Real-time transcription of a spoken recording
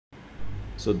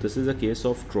So this is a case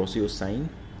of Trousseau sign.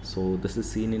 So this is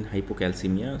seen in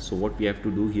hypocalcemia. So what we have to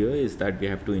do here is that we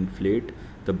have to inflate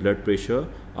the blood pressure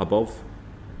above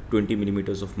 20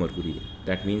 millimeters of mercury.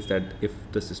 That means that if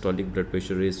the systolic blood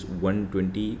pressure is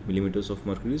 120 millimeters of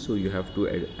mercury, so you have to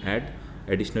add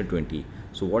additional 20.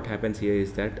 So what happens here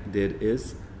is that there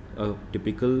is a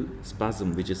typical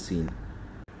spasm which is seen.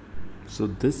 So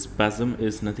this spasm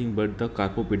is nothing but the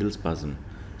carpopedal spasm.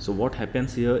 So what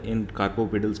happens here in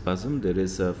carpopedal spasm, there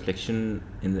is a flexion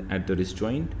at the wrist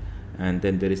joint, and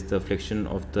then there is the flexion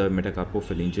of the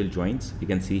metacarpophalangeal joints, we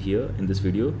can see here in this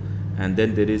video, and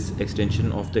then there is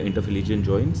extension of the interphalangeal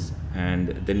joints, and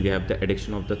then we have the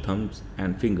adduction of the thumbs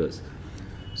and fingers.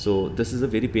 So this is a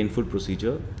very painful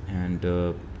procedure, and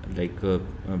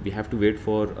we have to wait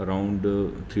for around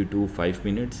 3 to 5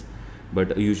 minutes,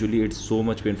 but usually it's so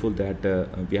much painful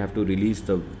that we have to release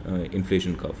the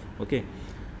inflation curve. Okay,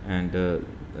 and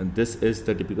this is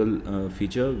the typical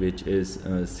feature which is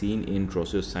seen in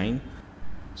Trousseau sign.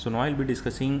 So now I'll be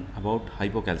discussing about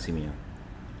hypocalcemia.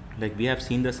 Like we have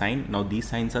seen the sign, now these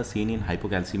signs are seen in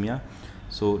hypocalcemia.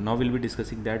 So now we'll be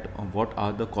discussing that what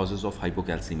are the causes of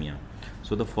hypocalcemia.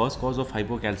 So the first cause of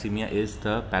hypocalcemia is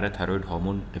the parathyroid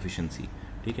hormone deficiency.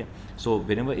 Okay, so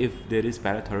whenever if there is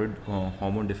parathyroid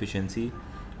hormone deficiency,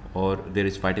 or there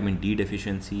is vitamin D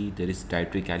deficiency, there is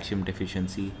dietary calcium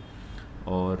deficiency,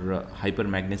 or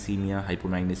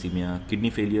hypomagnesemia,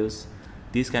 kidney failures,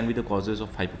 these can be the causes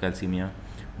of hypocalcemia.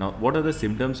 Now what are the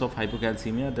symptoms of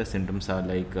hypocalcemia? The symptoms are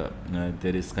like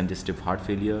there is congestive heart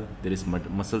failure, there is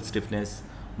muscle stiffness,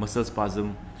 muscle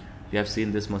spasm, we have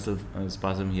seen this muscle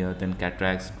spasm here, then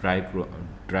cataracts,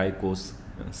 dry coarse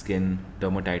skin,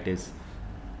 dermatitis.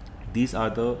 These are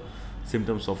the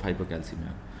symptoms of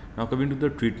hypocalcemia. Now coming to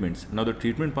the treatments. Now the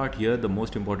treatment part here, the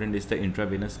most important is the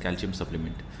intravenous calcium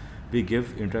supplement. We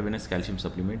give intravenous calcium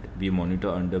supplement, we monitor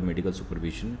under medical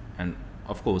supervision, and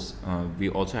of course we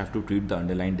also have to treat the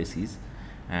underlying disease,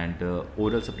 and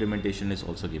oral supplementation is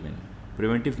also given.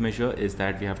 Preventive measure is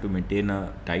that we have to maintain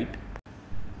a diet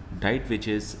which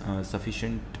is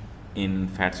sufficient in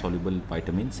fat soluble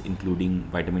vitamins including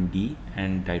vitamin D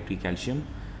and dietary calcium.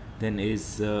 Then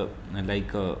is the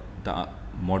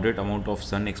moderate amount of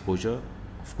sun exposure.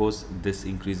 Of course this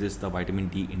increases the vitamin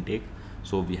D intake,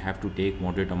 so we have to take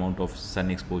moderate amount of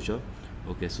sun exposure.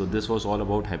 Okay, so this was all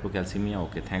about hypocalcemia.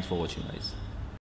 Okay, thanks for watching guys.